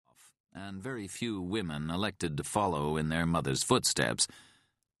and very few women elected to follow in their mother's footsteps.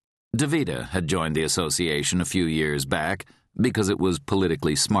 Davida had joined the association a few years back because it was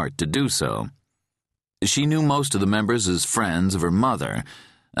politically smart to do so. She knew most of the members as friends of her mother,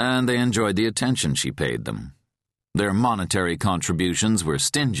 and they enjoyed the attention she paid them. Their monetary contributions were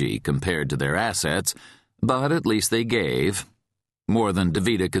stingy compared to their assets, but at least they gave. More than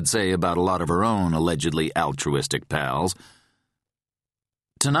Davida could say about a lot of her own allegedly altruistic pals.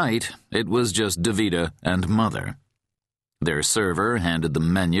 Tonight, it was just Davida and Mother. Their server handed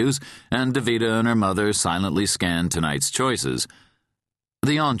them menus, and Davida and her mother silently scanned tonight's choices.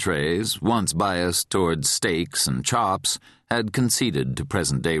 The entrees, once biased towards steaks and chops, had conceded to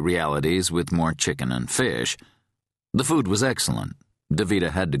present-day realities with more chicken and fish. The food was excellent.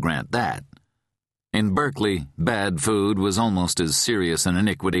 Davida had to grant that. In Berkeley, bad food was almost as serious an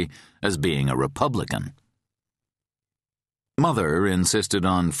iniquity as being a Republican. Mother insisted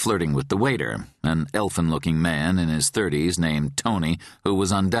on flirting with the waiter, an elfin-looking man in his 30s named Tony, who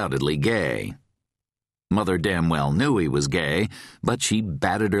was undoubtedly gay. Mother damn well knew he was gay, but she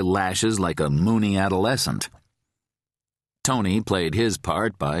batted her lashes like a moony adolescent. Tony played his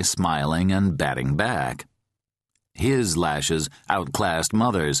part by smiling and batting back. His lashes outclassed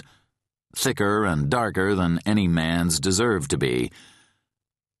Mother's, thicker and darker than any man's deserved to be.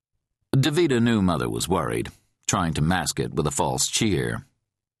 Davida knew Mother was worried, trying to mask it with a false cheer,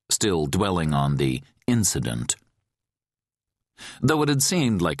 still dwelling on the incident. Though it had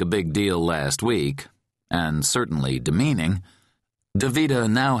seemed like a big deal last week, and certainly demeaning, Davida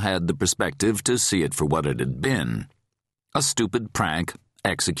now had the perspective to see it for what it had been, a stupid prank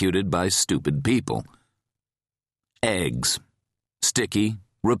executed by stupid people. Eggs. Sticky,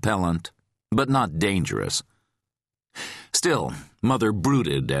 repellent, but not dangerous. Still, Mother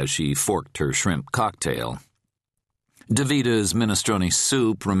brooded as she forked her shrimp cocktail. Davida's minestrone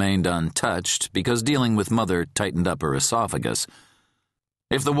soup remained untouched because dealing with Mother tightened up her esophagus.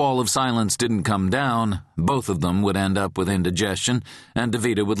 If the wall of silence didn't come down, both of them would end up with indigestion, and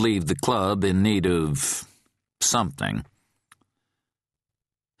Davida would leave the club in need of something.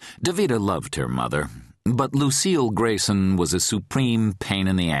 Davida loved her mother, but Lucille Grayson was a supreme pain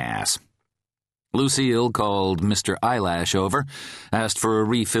in the ass. Lucille called Mr. Eyelash over, asked for a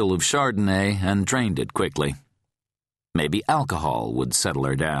refill of Chardonnay, and drained it quickly. Maybe alcohol would settle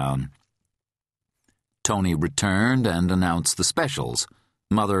her down. Tony returned and announced the specials.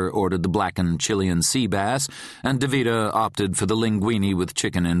 Mother ordered the blackened Chilean sea bass, and Davida opted for the linguine with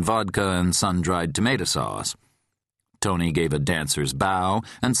chicken in vodka and sun-dried tomato sauce. Tony gave a dancer's bow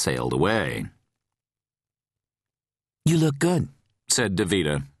and sailed away. "You look good," said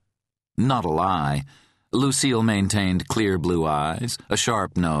Davida. Not a lie. Lucille maintained clear blue eyes, a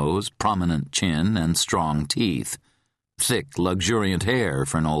sharp nose, prominent chin, and strong teeth. Thick, luxuriant hair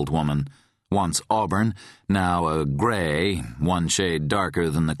for an old woman, once auburn, now a gray, one shade darker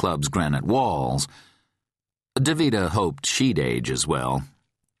than the club's granite walls. Davida hoped she'd age as well.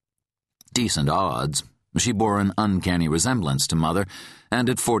 Decent odds. She bore an uncanny resemblance to Mother, and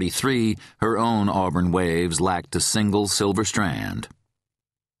at 43, her own auburn waves lacked a single silver strand.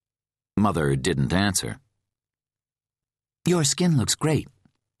 Mother didn't answer. "Your skin looks great,"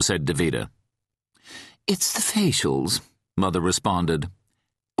 said Davida. "It's the facials," Mother responded.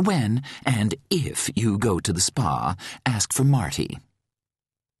 "When and if you go to the spa, ask for Marty."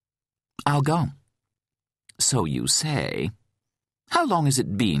 "I'll go." "So you say. How long has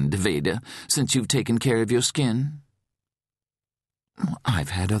it been, Davida, since you've taken care of your skin?" "I've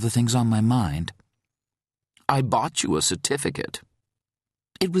had other things on my mind." "I bought you a certificate."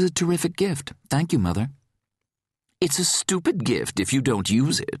 "It was a terrific gift. Thank you, Mother." "It's a stupid gift if you don't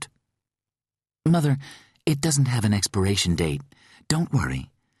use it." "Mother, it doesn't have an expiration date. Don't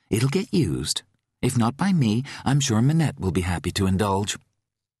worry. It'll get used. If not by me, I'm sure Minette will be happy to indulge."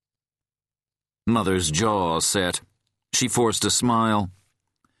 Mother's jaw set. She forced a smile.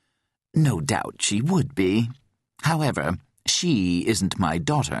 "No doubt she would be. However, she isn't my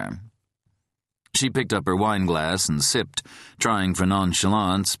daughter." She picked up her wineglass and sipped, trying for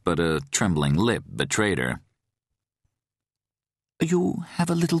nonchalance, but a trembling lip betrayed her. "You have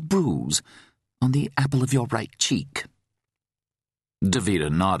a little bruise on the apple of your right cheek."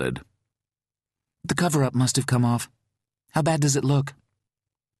 Davida nodded. "The cover-up must have come off. How bad does it look?"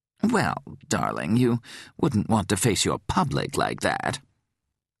 "Well, darling, you wouldn't want to face your public like that."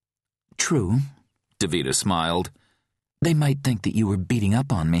 "True," Davida smiled. "They might think that you were beating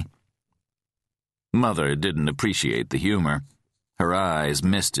up on me." Mother didn't appreciate the humor. Her eyes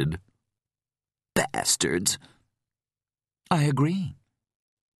misted. "Bastards." "I agree."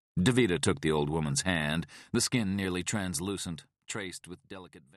 Davida took the old woman's hand, the skin nearly translucent, traced with delicate